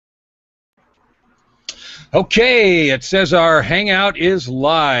Okay, it says our Hangout is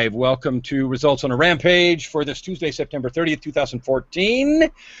live. Welcome to Results on a Rampage for this Tuesday, September 30th,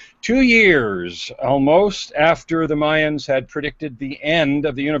 2014. 2 years almost after the Mayans had predicted the end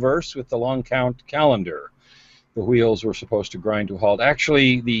of the universe with the long count calendar. The wheels were supposed to grind to a halt.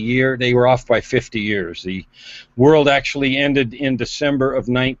 Actually, they were off by 50 years. The world actually ended in December of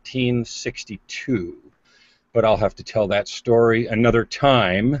 1962. But I'll have to tell that story another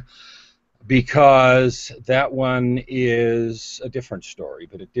time, because that one is a different story,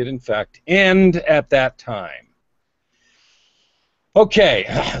 but it did in fact end at that time. Okay,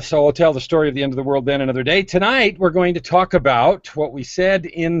 so I'll tell the story of the end of the world then another day. Tonight we're going to talk about what we said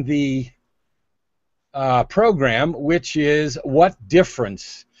in the program, which is what do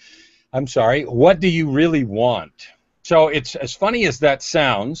you really want? So it's as funny as that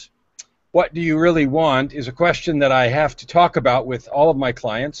sounds. What do you really want is a question that I have to talk about with all of my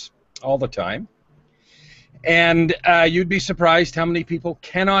clients all the time, and you'd be surprised how many people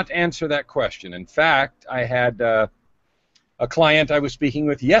cannot answer that question. In fact, I had a client I was speaking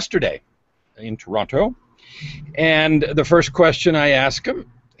with yesterday in Toronto, and the first question I asked him,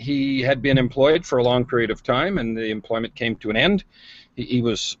 he had been employed for a long period of time, and the employment came to an end. He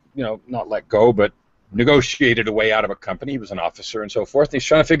was, not let go, but negotiated a way out of a company. He was an officer and so forth. And he's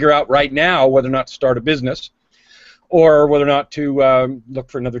trying to figure out right now whether or not to start a business, or whether or not to look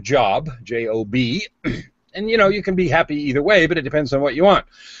for another job, J-O-B. And, you can be happy either way, but it depends on what you want.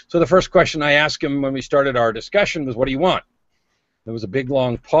 So the first question I asked him when we started our discussion was, what do you want? There was a big,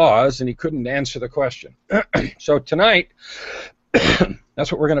 long pause, and he couldn't answer the question. So tonight,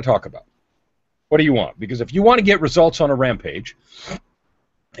 that's what we're going to talk about. What do you want? Because if you want to get results on a rampage,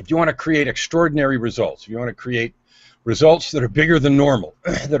 if you want to create extraordinary results, if you want to create results that are bigger than normal,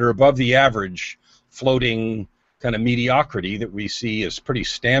 that are above the average floating kind of mediocrity that we see as pretty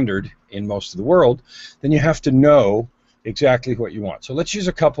standard in most of the world, then you have to know exactly what you want. So let's use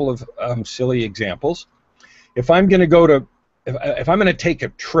a couple of silly examples. If I'm going to take a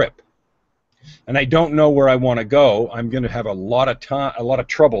trip and I don't know where I want to go, I'm going to have a lot of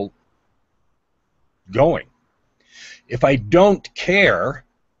trouble going. If I don't care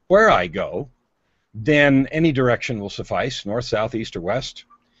where I go, then any direction will suffice, north, south, east, or west.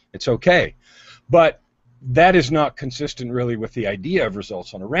 It's okay. But that is not consistent really with the idea of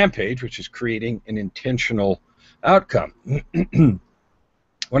results on a rampage, which is creating an intentional outcome.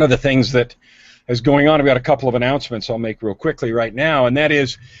 One of the things that is going on, I've got a couple of announcements I'll make real quickly right now, and that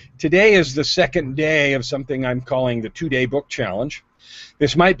is today is the second day of something I'm calling the 2-day book challenge.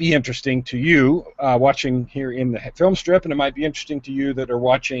 This might be interesting to you watching here in the film strip, and it might be interesting to you that are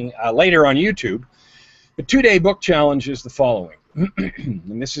watching later on YouTube. The 2-day book challenge is the following.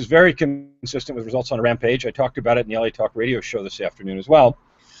 And this is very consistent with Results on a Rampage. I talked about it in the LA Talk radio show this afternoon as well.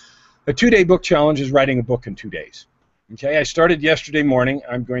 The 2-day book challenge is writing a book in 2 days. Okay, I started yesterday morning.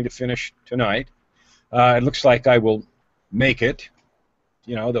 I'm going to finish tonight. It looks like I will make it.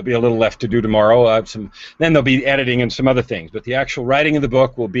 There'll be a little left to do tomorrow. Then there'll be editing and some other things. But the actual writing of the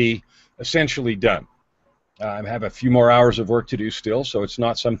book will be essentially done. I have a few more hours of work to do still, so it's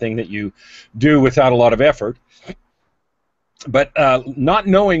not something that you do without a lot of effort. But not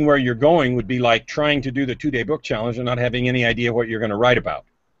knowing where you're going would be like trying to do the 2-day book challenge and not having any idea what you're going to write about.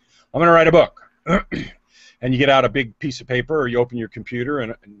 I'm going to write a book. And you get out a big piece of paper, or you open your computer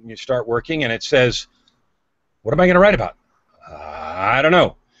and you start working, and it says, what am I going to write about? I don't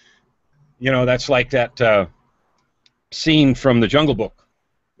know. That's like that scene from The Jungle Book.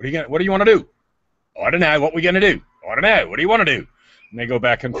 What do you want to do? Oh, I don't know. What are we going to do? Oh, I don't know. What do you want to do? And they go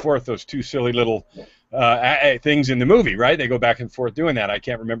back and forth, those two silly little things in the movie, right? They go back and forth doing that. I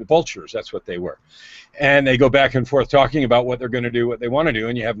can't remember. Vultures, that's what they were. And they go back and forth talking about what they're going to do, what they want to do,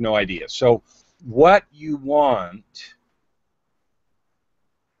 and you have no idea. So what you want,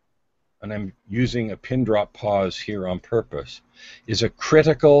 and I'm using a pin drop pause here on purpose, is a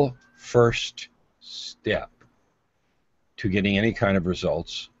critical first step to getting any kind of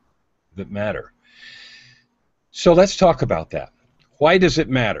results that matter. So let's talk about that. Why does it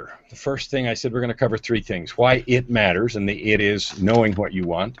matter? The first thing I said, we're going to cover 3 things. Why it matters, and the it is knowing what you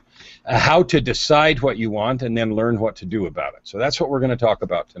want. How to decide what you want, and then learn what to do about it. So that's what we're going to talk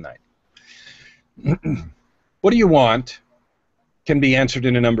about tonight. What do you want can be answered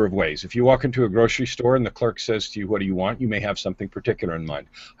in a number of ways. If you walk into a grocery store and the clerk says to you, what do you want? You may have something particular in mind.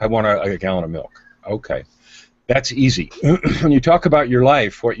 I want a gallon of milk. Okay. That's easy. When you talk about your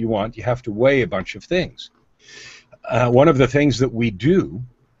life, what you want, you have to weigh a bunch of things. One of the things that we do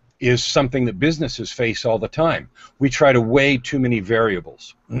is something that businesses face all the time. We try to weigh too many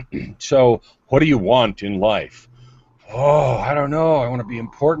variables. So what do you want in life? Oh, I don't know. I want to be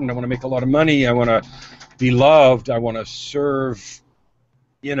important. I want to make a lot of money. I want to be loved. I want to serve,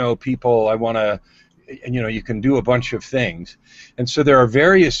 people. I want to, you can do a bunch of things. And so there are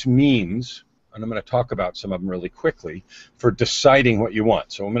various means, and I'm going to talk about some of them really quickly, for deciding what you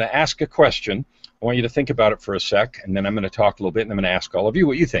want. So I'm going to ask a question. I want you to think about it for a sec, and then I'm going to talk a little bit, and I'm going to ask all of you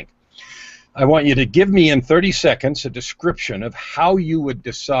what you think. I want you to give me in 30 seconds a description of how you would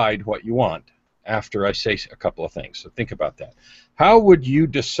decide what you want after I say a couple of things. So think about that. How would you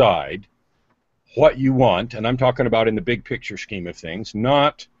decide what you want? And I'm talking about in the big picture scheme of things,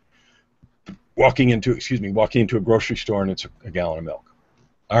 not walking into a grocery store and it's a gallon of milk.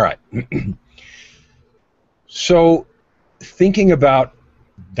 All right. So thinking about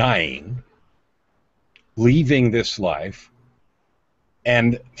dying, leaving this life,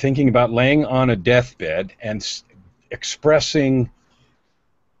 and thinking about laying on a deathbed and expressing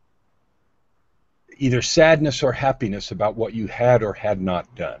either sadness or happiness about what you had or had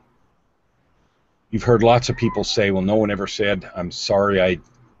not done. You've heard lots of people say, well, no one ever said, I'm sorry I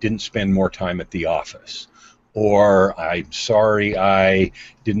didn't spend more time at the office, or I'm sorry I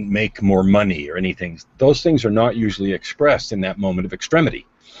didn't make more money, or anything. Those things are not usually expressed in that moment of extremity.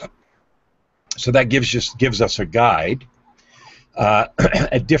 So that gives us a guide.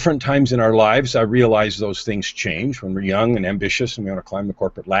 At different times in our lives, I realize those things change. When we're young and ambitious and we want to climb the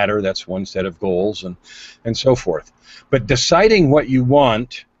corporate ladder, that's one set of goals, and so forth. But deciding what you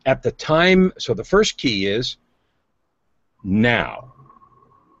want at the time, so the first key is now.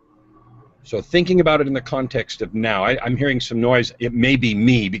 So thinking about it in the context of now. I'm hearing some noise. It may be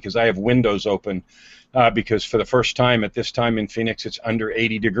me because I have windows open because for the first time at this time in Phoenix, it's under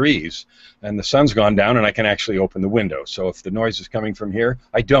 80 degrees and the sun's gone down and I can actually open the window. So if the noise is coming from here,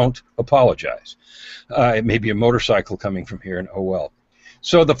 I don't apologize. It may be a motorcycle coming from here, and oh well.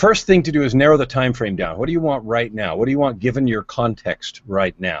 So the first thing to do is narrow the time frame down. What do you want right now? What do you want given your context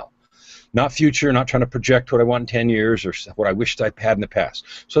right now? Not future, not trying to project what I want in 10 years or what I wished I had in the past.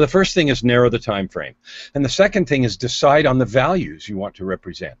 So the first thing is narrow the time frame. And the second thing is decide on the values you want to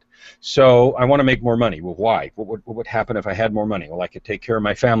represent. So I want to make more money. Well, why? What would happen if I had more money? Well, I could take care of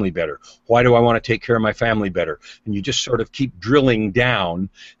my family better. Why do I want to take care of my family better? And you just sort of keep drilling down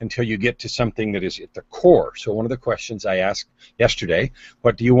until you get to something that is at the core. So one of the questions I asked yesterday,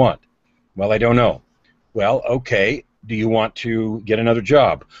 what do you want? Well, I don't know. Well, okay. Do you want to get another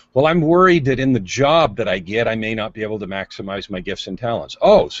job? Well, I'm worried that in the job that I get, I may not be able to maximize my gifts and talents.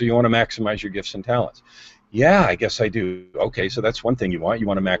 Oh, so you want to maximize your gifts and talents? Yeah, I guess I do. Okay, so that's one thing you want. You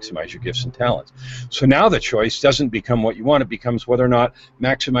want to maximize your gifts and talents. So now the choice doesn't become what you want. It becomes whether or not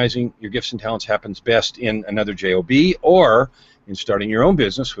maximizing your gifts and talents happens best in another job or in starting your own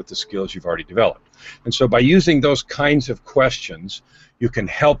business with the skills you've already developed. And so by using those kinds of questions, you can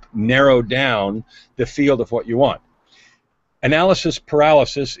help narrow down the field of what you want. Analysis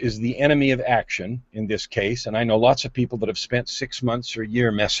paralysis is the enemy of action in this case, and I know lots of people that have spent 6 months or a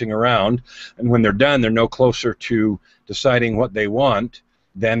year messing around, and when they're done, they're no closer to deciding what they want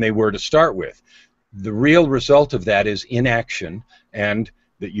than they were to start with. The real result of that is inaction, and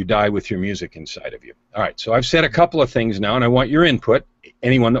that you die with your music inside of you. All right, so I've said a couple of things now, and I want your input,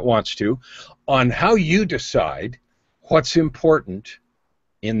 anyone that wants to, on how you decide what's important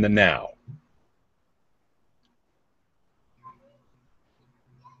in the now.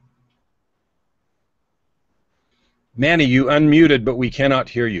 Manny, you unmuted, but we cannot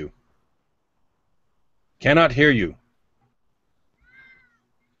hear you. Cannot hear you.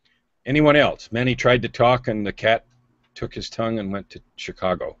 Anyone else? Manny tried to talk and the cat took his tongue and went to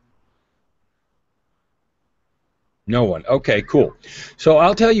Chicago. No one. Okay, cool. So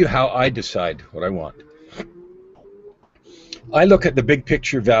I'll tell you how I decide what I want. I look at the big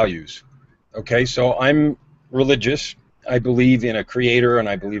picture values. Okay, so I'm religious. I believe in a creator and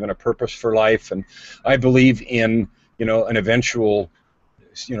I believe in a purpose for life, and I believe in an eventual,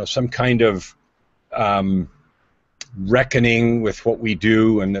 some kind of reckoning with what we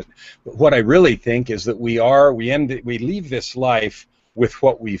do, and that what I really think is that we leave this life with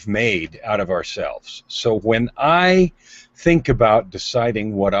what we've made out of ourselves. So when I think about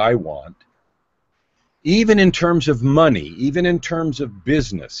deciding what I want, even in terms of money, even in terms of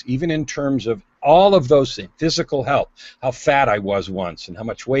business, even in terms of all of those things, physical health, how fat I was once and how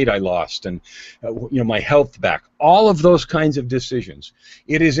much weight I lost, and my health back, all of those kinds of decisions,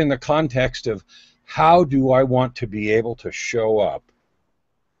 it is in the context of how do I want to be able to show up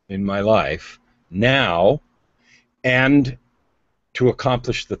in my life now and to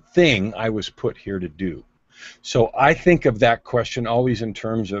accomplish the thing I was put here to do. So I think of that question always in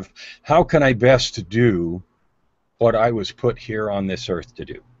terms of how can I best do what I was put here on this earth to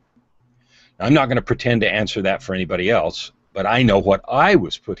do. I'm not going to pretend to answer that for anybody else, but I know what I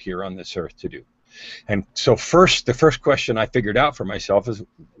was put here on this earth to do. And so the first question I figured out for myself is,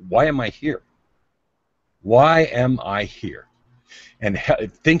 why am I here? Why am I here? And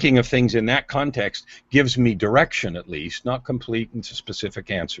thinking of things in that context gives me direction, at least, not complete and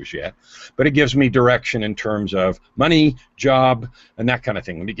specific answers yet, but it gives me direction in terms of money, job, and that kind of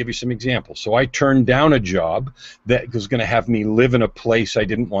thing. Let me give you some examples. So I turned down a job that was going to have me live in a place I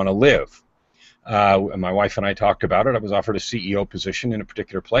didn't want to live. My wife and I talked about it. I was offered a CEO position in a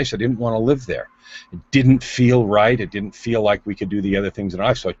particular place. I didn't want to live there. It didn't feel right. It didn't feel like we could do the other things in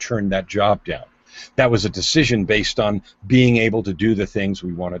life, so I turned that job down. That was a decision based on being able to do the things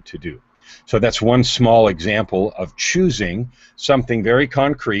we wanted to do. So that's one small example of choosing something very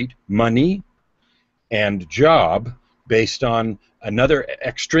concrete, money and job, based on another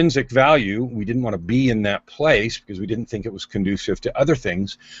extrinsic value. We didn't want to be in that place because we didn't think it was conducive to other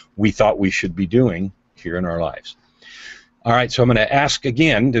things we thought we should be doing here in our lives. All right, so I'm going to ask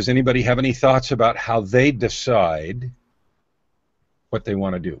again, does anybody have any thoughts about how they decide what they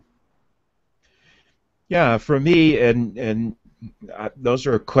want to do? Yeah, for me, and those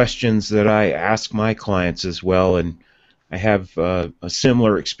are questions that I ask my clients as well, and I have a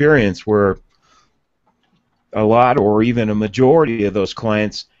similar experience where a lot or even a majority of those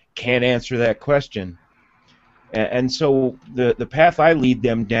clients can't answer that question. And so the path I lead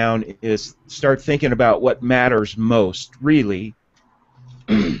them down is start thinking about what matters most, really,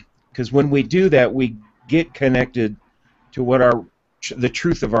 because when we do that, we get connected to what the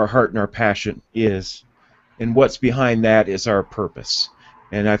truth of our heart and our passion is. And what's behind that is our purpose.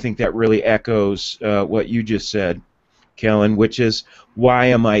 And I think that really echoes what you just said, Kellen, which is, why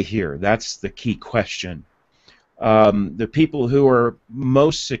am I here? That's the key question. The people who are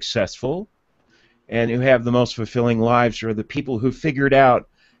most successful and who have the most fulfilling lives are the people who figured out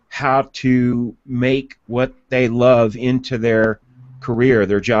how to make what they love into their career,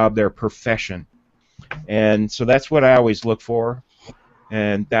 their job, their profession. And so that's what I always look for.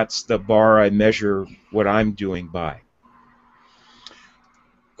 And that's the bar I measure what I'm doing by.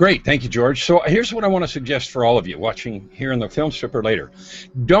 Great, thank you, George. So here's what I want to suggest for all of you watching here in the film strip or later.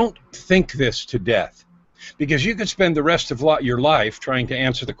 Don't think this to death, because you could spend the rest of your life trying to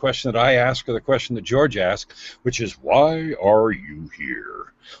answer the question that I ask or the question that George asked, which is, why are you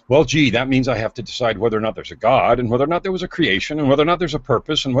here? Well, gee, that means I have to decide whether or not there's a God, and whether or not there was a creation, and whether or not there's a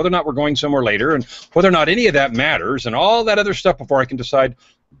purpose, and whether or not we're going somewhere later, and whether or not any of that matters, and all that other stuff before I can decide,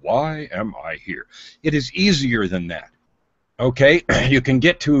 why am I here? It is easier than that. Okay, you can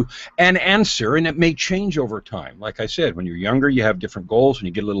get to an answer, and it may change over time. Like I said, when you're younger, you have different goals. When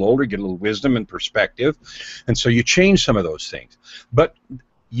you get a little older, you get a little wisdom and perspective, and so you change some of those things. But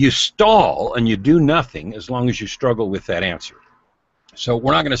you stall and you do nothing as long as you struggle with that answer. So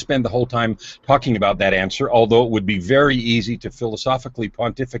we're not going to spend the whole time talking about that answer, although it would be very easy to philosophically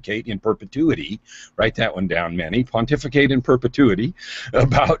pontificate in perpetuity. Write that one down, Manny. Pontificate in perpetuity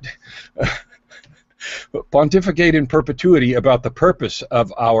about... pontificate in perpetuity about the purpose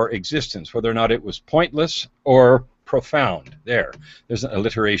of our existence, whether or not it was pointless or profound. There's an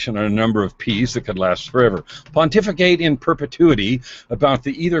alliteration on a number of P's that could last forever. Pontificate in perpetuity about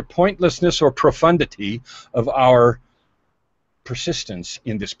the either pointlessness or profundity of our persistence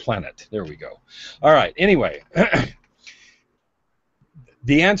in this planet. There we go. All right, anyway.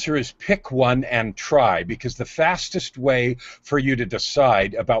 The answer is pick one and try, because the fastest way for you to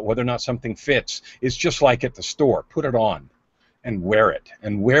decide about whether or not something fits is just like at the store. Put it on and wear it,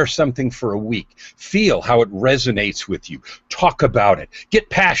 and wear something for a week. Feel how it resonates with you. Talk about it. Get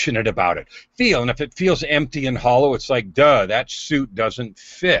passionate about it. Feel, and if it feels empty and hollow, it's like, duh, that suit doesn't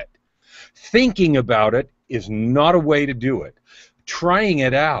fit. Thinking about it is not a way to do it. Trying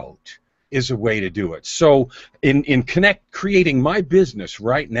it out is a way to do it. So in creating my business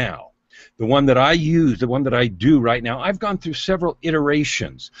right now, the one that I use, the one that I do right now, I've gone through several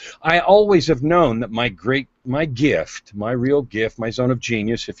iterations. I always have known that my gift, my real gift, my zone of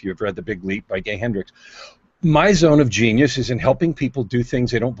genius, if you've read The Big Leap by Gay Hendricks, my zone of genius is in helping people do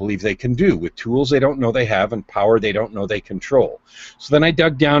things they don't believe they can do, with tools they don't know they have and power they don't know they control. So then I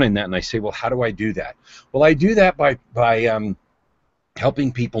dug down in that and I say, well, how do I do that? Well, I do that by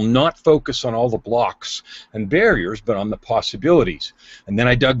helping people not focus on all the blocks and barriers, but on the possibilities. And then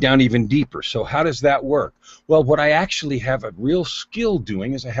I dug down even deeper. So how does that work? Well, what I actually have a real skill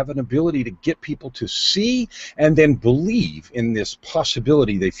doing is I have an ability to get people to see and then believe in this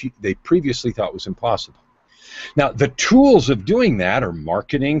possibility they previously thought was impossible. Now, the tools of doing that are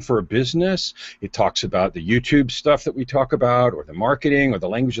marketing for a business. It talks about the YouTube stuff that we talk about, or the marketing, or the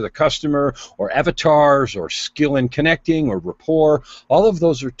language of the customer, or avatars, or skill in connecting, or rapport. All of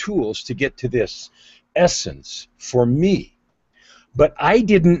those are tools to get to this essence for me. But I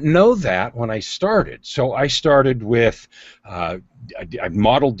didn't know that when I started. So I started with, I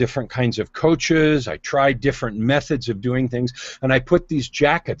modeled different kinds of coaches. I tried different methods of doing things. And I put these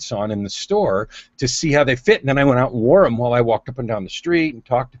jackets on in the store to see how they fit. And then I went out and wore them while I walked up and down the street and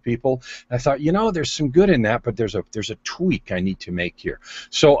talked to people. And I thought, you know, there's some good in that, but there's a tweak I need to make here.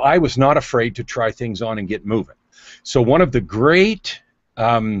 So I was not afraid to try things on and get moving. So one of the great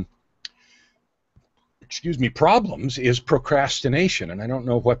problems is procrastination. And I don't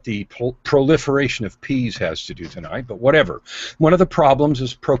know what the proliferation of P's has to do tonight, but whatever. One of the problems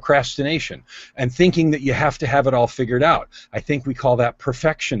is procrastination and thinking that you have to have it all figured out. I think we call that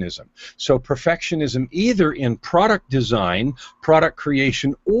perfectionism. So perfectionism either in product design, product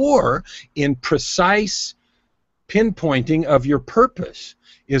creation, or in precise pinpointing of your purpose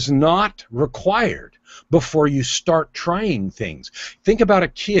is not required before you start trying things. Think about a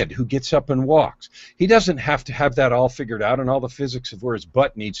kid who gets up and walks. He doesn't have to have that all figured out and all the physics of where his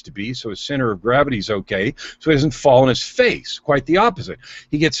butt needs to be so his center of gravity is okay, so he doesn't fall on his face. Quite the opposite.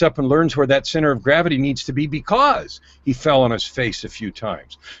 He gets up and learns where that center of gravity needs to be because he fell on his face a few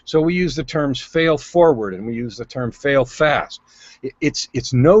times. So we use the terms fail forward and we use the term fail fast.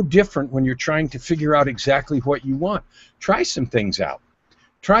 It's no different when you're trying to figure out exactly what you want. Try some things out.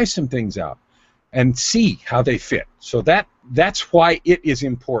 Try some things out and see how they fit. So that's why it is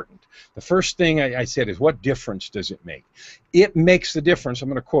important. The first thing I said is, what difference does it make? It makes the difference. I'm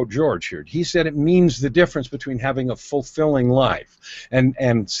going to quote George here. He said it means the difference between having a fulfilling life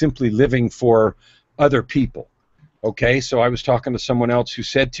and simply living for other people. Okay, so I was talking to someone else who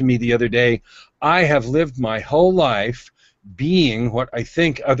said to me the other day, I have lived my whole life being what I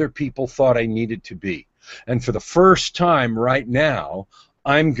think other people thought I needed to be. And for the first time right now,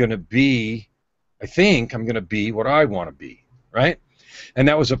 I'm going to be, I think I'm going to be what I want to be, right? And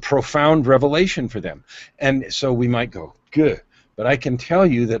that was a profound revelation for them. And so we might go, good. But I can tell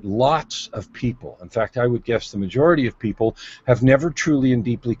you that lots of people, in fact, I would guess the majority of people, have never truly and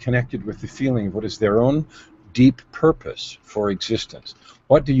deeply connected with the feeling of what is their own deep purpose for existence.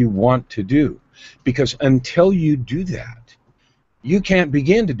 What do you want to do? Because until you do that, you can't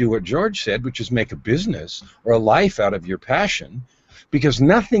begin to do what George said, which is make a business or a life out of your passion, because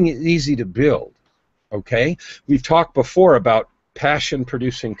nothing is easy to build, okay? We've talked before about passion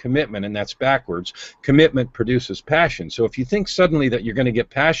producing commitment, and that's backwards. Commitment produces passion. So if you think suddenly that you're going to get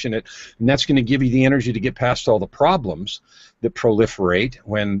passionate, and that's going to give you the energy to get past all the problems that proliferate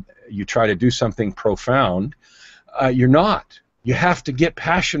when you try to do something profound, you're not. You have to get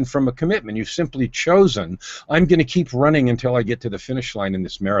passion from a commitment. You've simply chosen, I'm going to keep running until I get to the finish line in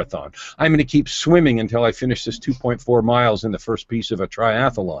this marathon. I'm going to keep swimming until I finish this 2.4 miles in the first piece of a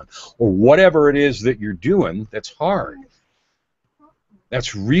triathlon. Or whatever it is that you're doing that's hard.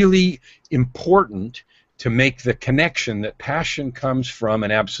 That's really important to make the connection that passion comes from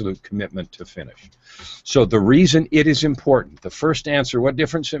an absolute commitment to finish. So the reason it is important, the first answer, what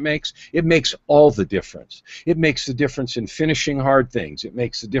difference it makes all the difference. It makes the difference in finishing hard things. It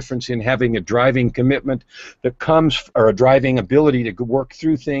makes the difference in having a driving commitment that comes, or a driving ability to work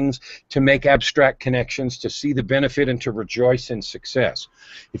through things, to make abstract connections, to see the benefit, and to rejoice in success.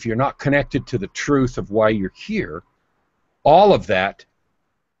 If you're not connected to the truth of why you're here, all of that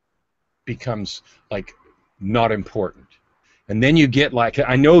becomes like not important. And then you get like,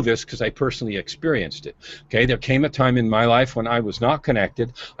 I know this because I personally experienced it. Okay, there came a time in my life when I was not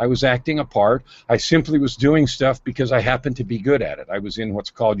connected. I was acting a part. I simply was doing stuff because I happened to be good at it. I was in what's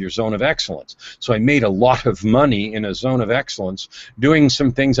called your zone of excellence. So I made a lot of money in a zone of excellence doing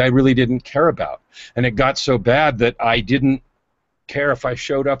some things I really didn't care about. And it got so bad that I didn't care if I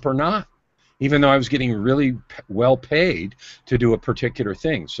showed up or not, even though I was getting really well paid to do a particular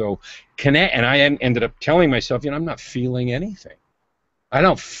thing. So connect, and I ended up telling myself, you know, I'm not feeling anything. I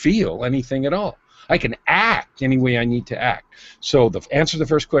don't feel anything at all. I can act any way I need to act. So the answer to the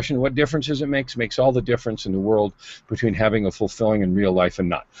first question, what difference does it make? Makes all the difference in the world between having a fulfilling and real life and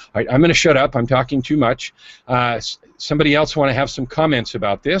not. All right, I'm going to shut up. I'm talking too much. Somebody else want to have some comments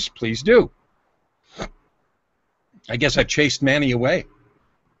about this? Please do. I guess I've chased Manny away.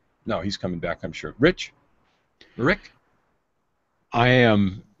 No, he's coming back, I'm sure. Rick? I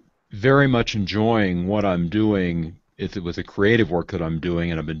am very much enjoying what I'm doing with the creative work that I'm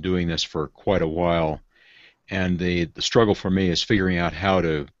doing, and I've been doing this for quite a while. And the struggle for me is figuring out how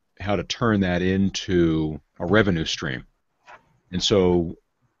to turn that into a revenue stream. And so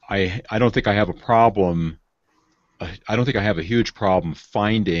I don't think I have a problem I don't think I have a huge problem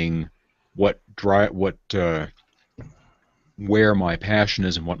finding where my passion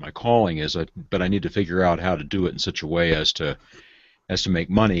is and what my calling is, but I need to figure out how to do it in such a way as to make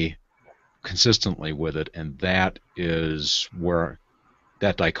money consistently with it, and that is where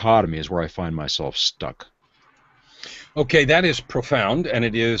that dichotomy is where I find myself stuck. Okay, that is profound, and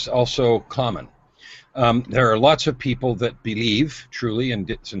it is also common. There are lots of people that believe truly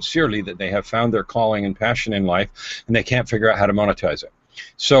and sincerely that they have found their calling and passion in life, and they can't figure out how to monetize it.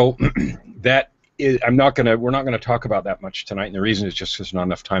 So that is, we're not going to talk about that much tonight, and the reason is just there's not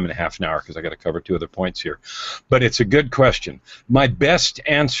enough time in a half an hour because I got to cover 2 other points here. But it's a good question. My best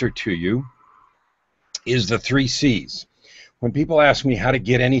answer to you is the 3 C's. When people ask me how to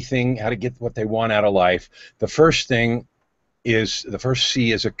get anything, how to get what they want out of life, the first C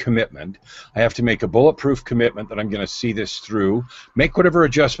is a commitment. I have to make a bulletproof commitment that I'm going to see this through, make whatever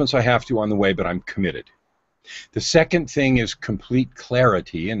adjustments I have to on the way, but I'm committed. The second thing is complete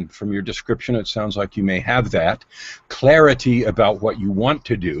clarity, and from your description it sounds like you may have that. Clarity about what you want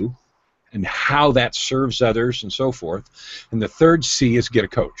to do and how that serves others and so forth. And the third C is get a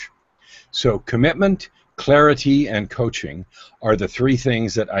coach. So commitment, clarity, and coaching are the 3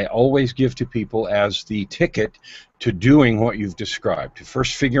 things that I always give to people as the ticket to doing what you've described.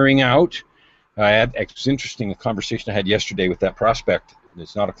 First, figuring out. It was interesting, a conversation I had yesterday with that prospect.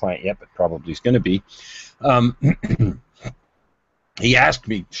 It's not a client yet, but probably is going to be. He asked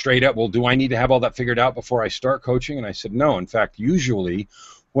me straight up, well, do I need to have all that figured out before I start coaching? And I said, no. In fact, usually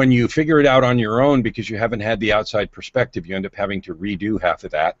when you figure it out on your own because you haven't had the outside perspective, you end up having to redo half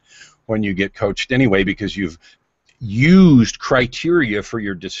of that when you get coached anyway, because you've used criteria for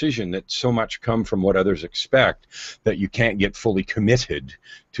your decision that so much come from what others expect that you can't get fully committed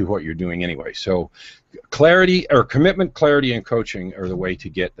to what you're doing anyway. So clarity, or commitment, clarity, and coaching are the way to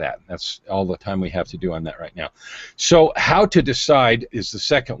get that. That's all the time we have to do on that right now. So how to decide is the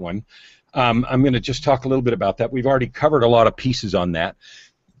second one. I'm going to just talk a little bit about that. We've already covered a lot of pieces on that.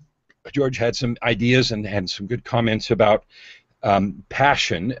 George had some ideas and had some good comments about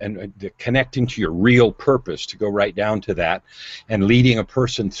passion and the connecting to your real purpose, to go right down to that and leading a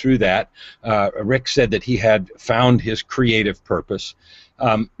person through that. Rick said that he had found his creative purpose.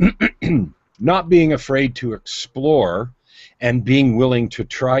 Not being afraid to explore and being willing to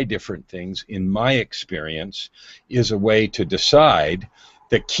try different things, in my experience, is a way to decide.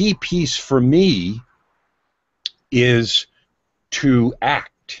 The key piece for me is to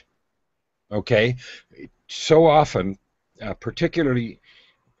act. Okay? So often, particularly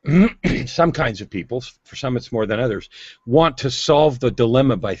some kinds of people, for some it's more than others, want to solve the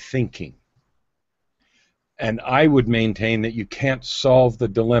dilemma by thinking. And I would maintain that you can't solve the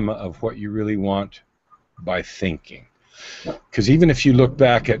dilemma of what you really want by thinking. Because even if you look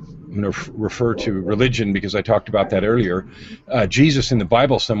back at, I'm going to refer to religion because I talked about that earlier, Jesus in the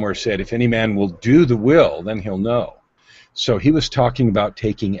Bible somewhere said, if any man will do the will, then he'll know. So he was talking about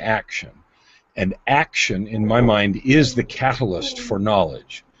taking action. And action, in my mind, is the catalyst for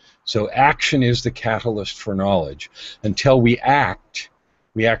knowledge. So action is the catalyst for knowledge. Until we act,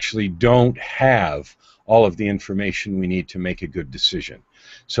 we actually don't have all of the information we need to make a good decision.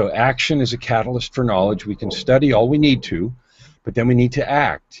 So action is a catalyst for knowledge. We can study all we need to, but then we need to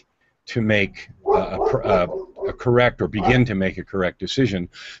act to make a correct, or begin to make a correct decision.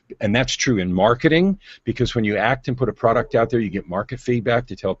 And that's true in marketing, because when you act and put a product out there, you get market feedback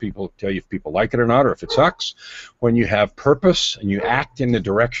to tell you if people like it or not, or if it sucks. When you have purpose and you act in the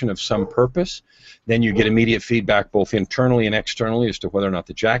direction of some purpose, then you get immediate feedback both internally and externally as to whether or not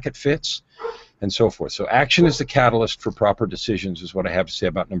the jacket fits, and so forth. So action is the catalyst for proper decisions, is what I have to say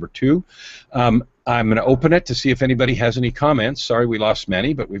about number 2. I'm going to open it to see if anybody has any comments. Sorry we lost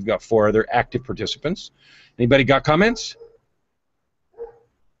many, but we've got 4 other active participants. Anybody got comments?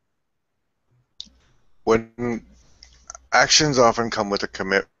 When actions often come with a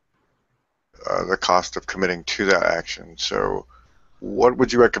the cost of committing to that action. So what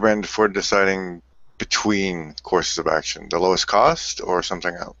would you recommend for deciding between courses of action? The lowest cost or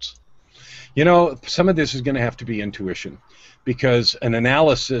something else? You know, some of this is going to have to be intuition, because an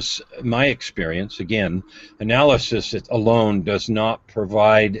analysis, my experience, again, analysis alone does not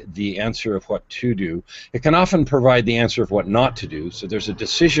provide the answer of what to do. It can often provide the answer of what not to do. So there's a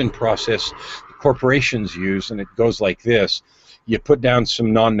decision process corporations use, and it goes like this. You put down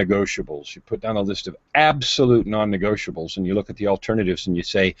some non-negotiables. You put down a list of absolute non-negotiables, and you look at the alternatives and you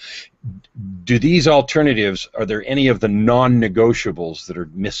say, do these alternatives, are there any of the non-negotiables that are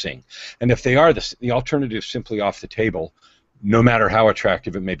missing? And if they are, the alternative is simply off the table, no matter how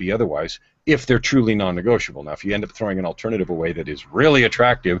attractive it may be otherwise. if they're truly non-negotiable. Now, if you end up throwing an alternative away that is really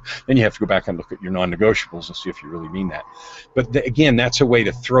attractive, then you have to go back and look at your non-negotiables and see if you really mean that. But again, that's a way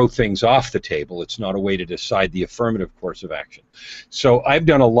to throw things off the table. It's not a way to decide the affirmative course of action. So I've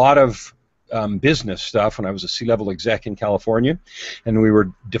done a lot of business stuff when I was a C-level exec in California, and we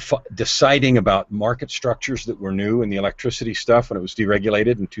were deciding about market structures that were new in the electricity stuff when it was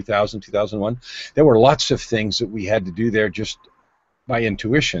deregulated in 2000, 2001. There were lots of things that we had to do there just by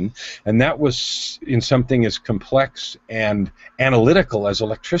intuition, and that was in something as complex and analytical as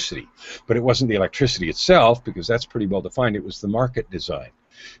electricity. But it wasn't the electricity itself, because that's pretty well defined. It was the market design.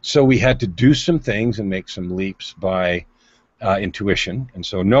 So we had to do some things and make some leaps by intuition. And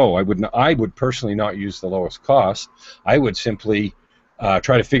so no, I would personally not use the lowest cost. I would simply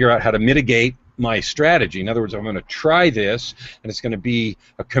try to figure out how to mitigate my strategy. In other words, I'm going to try this, and it's going to be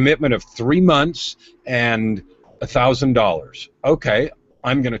a commitment of 3 months and $1,000. Okay,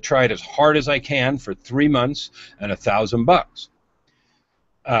 I'm going to try it as hard as I can for 3 months and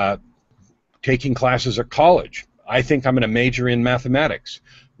 $1,000. Taking classes at college. I think I'm going to major in mathematics.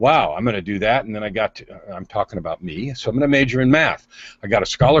 Wow, I'm going to do that, and then I'm talking about me, so I'm going to major in math. I got a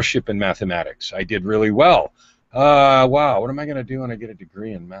scholarship in mathematics. I did really well. Wow, what am I going to do when I get a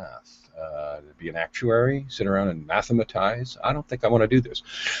degree in math? Be an actuary, sit around and mathematize? I don't think I want to do this.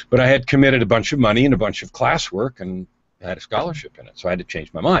 But I had committed a bunch of money and a bunch of classwork and had a scholarship in it, so I had to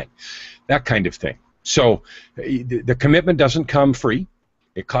change my mind. That kind of thing. So the commitment doesn't come free.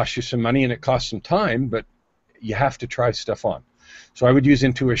 It costs you some money and it costs some time, but you have to try stuff on. So I would use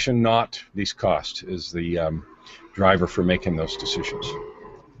intuition, not these costs, as the driver for making those decisions.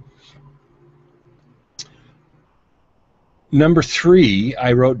 Number 3,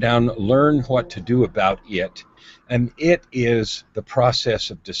 I wrote down, learn what to do about it, and it is the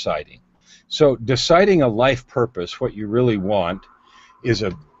process of deciding. So deciding a life purpose, what you really want, is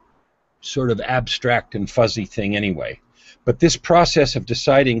a sort of abstract and fuzzy thing anyway. But this process of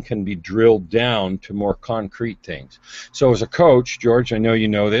deciding can be drilled down to more concrete things. So as a coach, George, I know you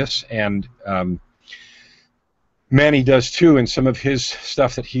know this, and Manny does too in some of his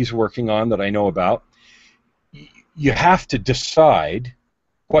stuff that he's working on that I know about. You have to decide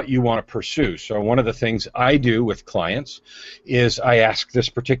what you want to pursue. So one of the things I do with clients is I ask this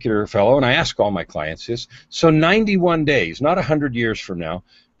particular fellow, and I ask all my clients is, so 91 days, not 100 years from now,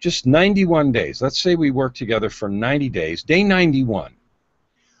 just 91 days. Let's say we work together for 90 days. Day 91,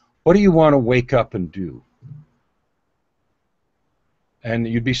 what do you want to wake up and do? And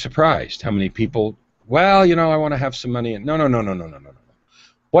you'd be surprised how many people, well, you know, I want to have some money. No.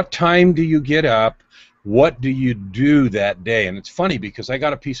 What time do you get up? What do you do that day? And it's funny because I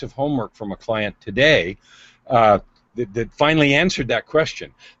got a piece of homework from a client today that finally answered that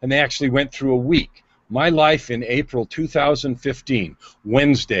question. And they actually went through a week. My life in April 2015,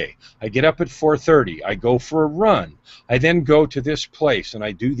 Wednesday. I get up at 4:30. I go for a run. I then go to this place and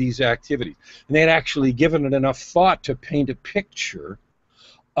I do these activities. And they had actually given it enough thought to paint a picture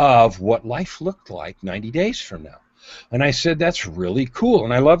of what life looked like 90 days from now. And I said, that's really cool.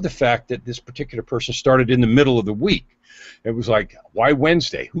 And I love the fact that this particular person started in the middle of the week. It was like, why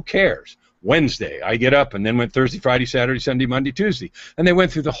Wednesday? Who cares? Wednesday. I get up and then went Thursday, Friday, Saturday, Sunday, Monday, Tuesday. And they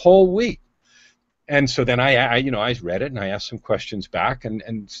went through the whole week. And so then I read it and I asked some questions back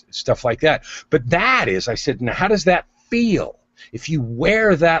and stuff like that. But that is, I said, now how does that feel? If you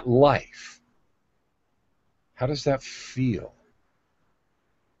wear that life, how does that feel?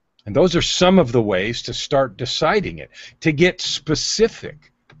 And those are some of the ways to start deciding it, to get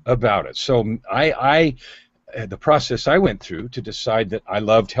specific about it. So the process I went through to decide that I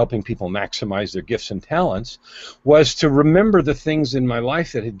loved helping people maximize their gifts and talents was to remember the things in my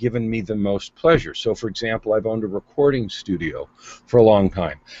life that had given me the most pleasure. So, for example, I've owned a recording studio for a long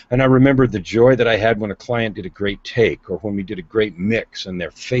time, and I remembered the joy that I had when a client did a great take, or when we did a great mix and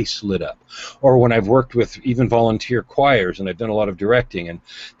their face lit up, or when I've worked with even volunteer choirs and I've done a lot of directing, and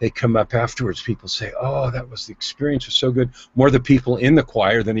they come up afterwards, people say, oh, that was, the experience was so good, more the people in the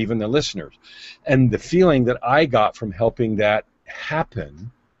choir than even the listeners. And the feeling that I got from helping that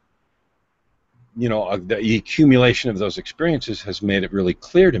happen, you know, the accumulation of those experiences has made it really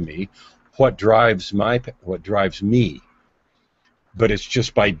clear to me what drives me. But it's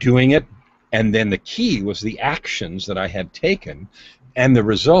just by doing it, and then the key was the actions that I had taken and the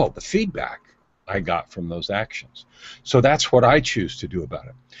result, the feedback I got from those actions. So that's what I choose to do about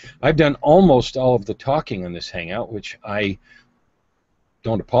it. I've done almost all of the talking on this Hangout, which I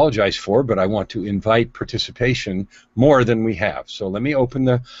don't apologize for, but I want to invite participation more than we have. So let me open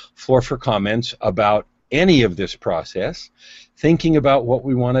the floor for comments about any of this process, thinking about what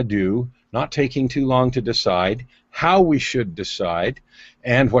we want to do, not taking too long to decide, how we should decide,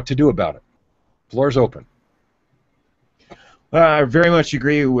 and what to do about it. Floor's open. I very much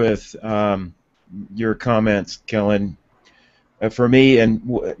agree with your comments, Kellen. For me, and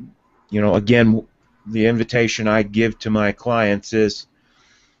again, the invitation I give to my clients is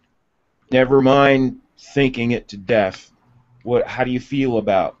never mind thinking it to death. How do you feel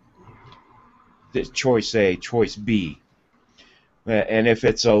about this choice A, choice B? And if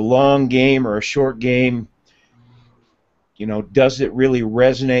it's a long game or a short game, does it really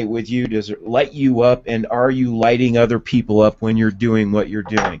resonate with you? Does it light you up? And are you lighting other people up when you're doing what you're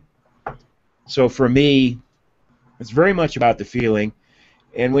doing? So for me, it's very much about the feeling.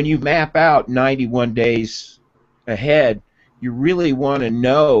 And when you map out 91 days ahead, you really want to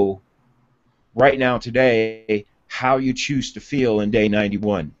know right now, today, how you choose to feel in day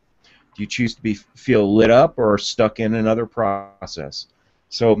 91. Do you choose to feel lit up or stuck in another process?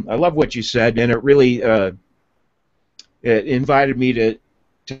 So I love what you said, and it really it invited me to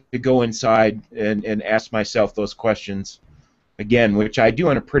go inside and ask myself those questions again, which I do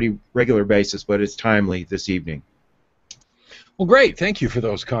on a pretty regular basis, but it's timely this evening. Well, great. Thank you for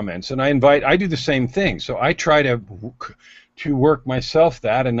those comments. And I do the same thing. So I try to work myself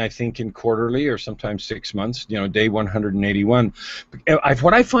that, and I think in quarterly or sometimes 6 months, day 181.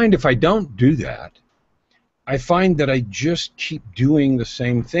 What I find, if I don't do that, I find that I just keep doing the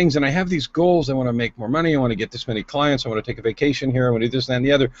same things, and I have these goals. I want to make more money. I want to get this many clients. I want to take a vacation here. I want to do this, that, and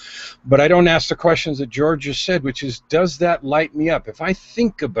the other. But I don't ask the questions that George just said, which is, does that light me up? If I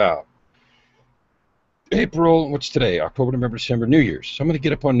think about April, what's today? October, November, December, New Year's. So I'm going to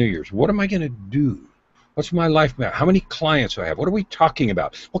get up on New Year's. What am I going to do? What's my life about? How many clients do I have? What are we talking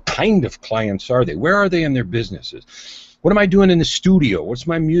about? What kind of clients are they? Where are they in their businesses? What am I doing in the studio? What's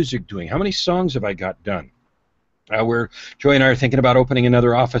my music doing? How many songs have I got done? Joy and I are thinking about opening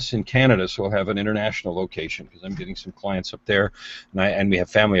another office in Canada, so we'll have an international location because I'm getting some clients up there, and we have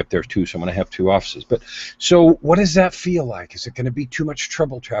family up there too, so I'm going to have 2 offices. But so, what does that feel like? Is it going to be too much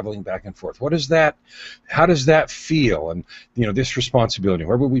trouble traveling back and forth? What is that? How does that feel? And this responsibility.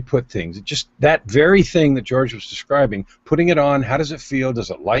 Where would we put things? Just that very thing that George was describing. Putting it on. How does it feel? Does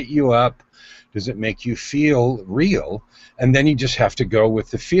it light you up? Does it make you feel real? And then you just have to go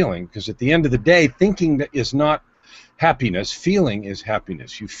with the feeling, because at the end of the day, thinking is not happiness. Feeling is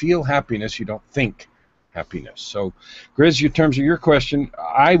happiness. You feel happiness, you don't think happiness. So, Grizz, in terms of your question,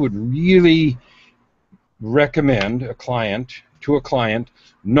 I would really recommend a client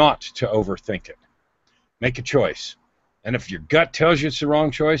not to overthink it. Make a choice. And if your gut tells you it's the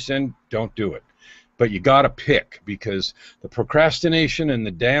wrong choice, then don't do it. But you got to pick, because the procrastination and the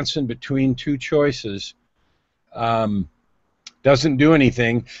dancing between 2 choices doesn't do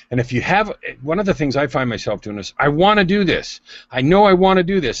anything. And if you have, one of the things I find myself doing is, I want to do this. I know I want to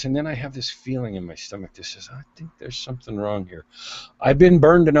do this. And then I have this feeling in my stomach that says, I think there's something wrong here. I've been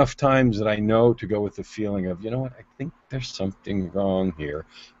burned enough times that I know to go with the feeling of, you know what, I think there's something wrong here,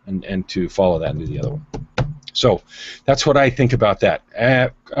 and to follow that and do the other one. So that's what I think about that.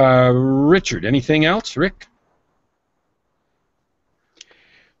 Richard, anything else? Rick?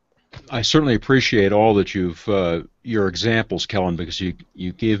 I certainly appreciate all that your examples, Kellen, because you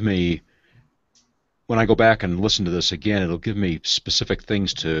give me, when I go back and listen to this again, it'll give me specific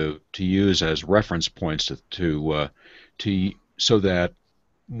things to use as reference points so that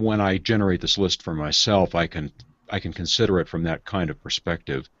when I generate this list for myself, I can consider it from that kind of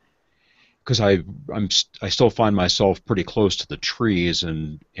perspective. Because I still find myself pretty close to the trees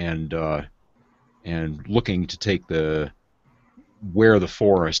and looking to take where the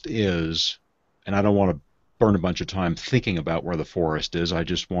forest is, and I don't want to burn a bunch of time thinking about where the forest is. I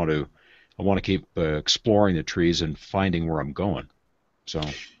want to keep exploring the trees and finding where I'm going. So,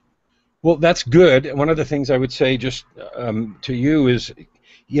 well, that's good. One of the things I would say just to you is,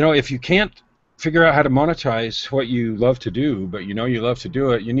 if you can't figure out how to monetize what you love to do, but you love to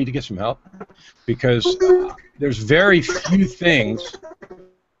do it, you need to get some help, because there's very few things.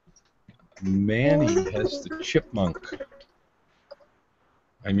 Manny has the chipmunk.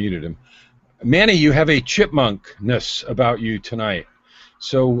 I muted him. Manny, you have a chipmunkness about you tonight,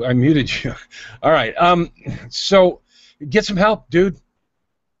 so I muted you. All right. So get some help, dude.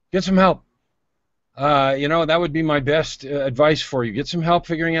 Get some help. That would be my best advice for you. Get some help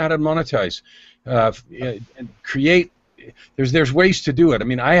figuring out how to monetize. And create. There's ways to do it. I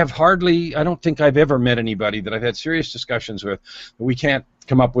mean, I don't think I've ever met anybody that I've had serious discussions with that we can't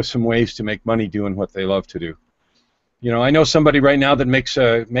come up with some ways to make money doing what they love to do. I know somebody right now that makes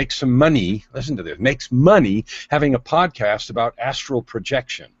some money. Listen to this. Makes money having a podcast about astral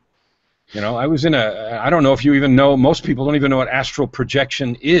projection. I was in I don't know if you even know. Most people don't even know what astral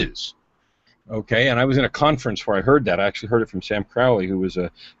projection is. Okay, and I was in a conference where I heard that. I actually heard it from Sam Crowley, who was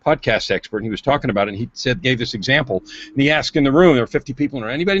a podcast expert, and he was talking about it, and he gave this example. And he asked in the room, there were 50 people in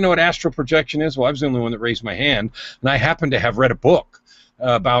there, anybody know what astral projection is? Well, I was the only one that raised my hand, and I happened to have read a book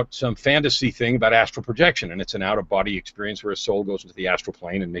about some fantasy thing about astral projection, and it's an out-of-body experience where a soul goes into the astral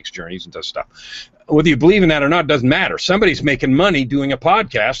plane and makes journeys and does stuff. Whether you believe in that or not doesn't matter. Somebody's making money doing a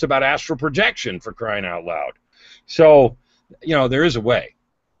podcast about astral projection, for crying out loud. So, you know, there is a way.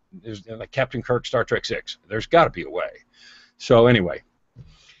 There's, like Captain Kirk, Star Trek 6. There's got to be a way. So anyway,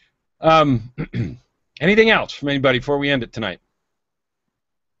 anything else from anybody before we end it tonight?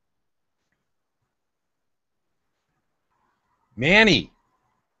 Manny,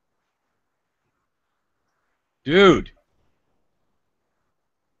 dude,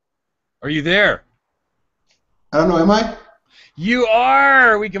 are you there? I don't know. Am I? You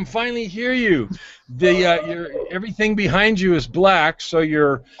are. We can finally hear you. Everything behind you is black, so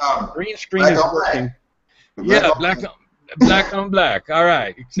your green screen is working. Yeah, black on black. All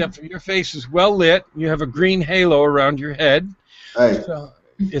right. Except for your face is well lit. You have a green halo around your head. Hey, so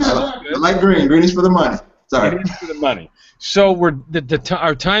it's I like green. Green is for the money. Sorry. It is for the money. So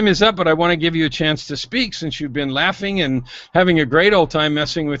our time is up, but I want to give you a chance to speak since you've been laughing and having a great old time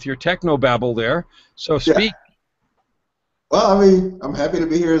messing with your techno babble there. So speak. Yeah. Well, I mean, I'm happy to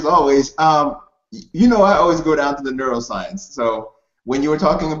be here as always. You know, I always go down to the neuroscience. So when you were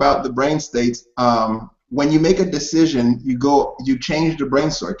talking about the brain states, when you make a decision, you change the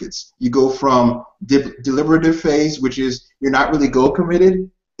brain circuits. You go from deliberative phase, which is you're not really goal committed,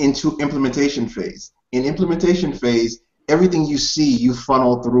 into implementation phase. In implementation phase, everything you see, you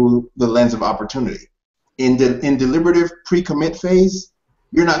funnel through the lens of opportunity. In deliberative pre-commit phase,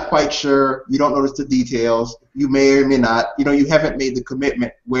 you're not quite sure, you don't notice the details, you may or may not, you haven't made the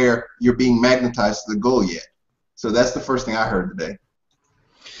commitment where you're being magnetized to the goal yet. So that's the first thing I heard today.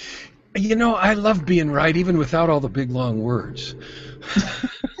 You know, I love being right, even without all the big, long words.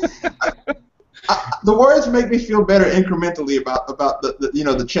 The words make me feel better incrementally about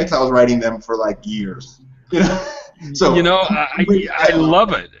the checks I was writing them for like years. So I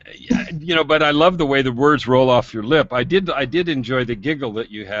love it. But I love the way the words roll off your lip. I did enjoy the giggle that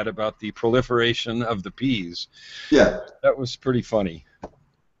you had about the proliferation of the peas. Yeah, that was pretty funny.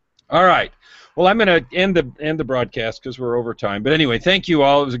 All right. Well, I'm going to end the broadcast because we're over time. But anyway, thank you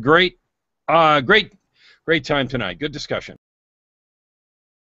all. It was a great time tonight. Good discussion.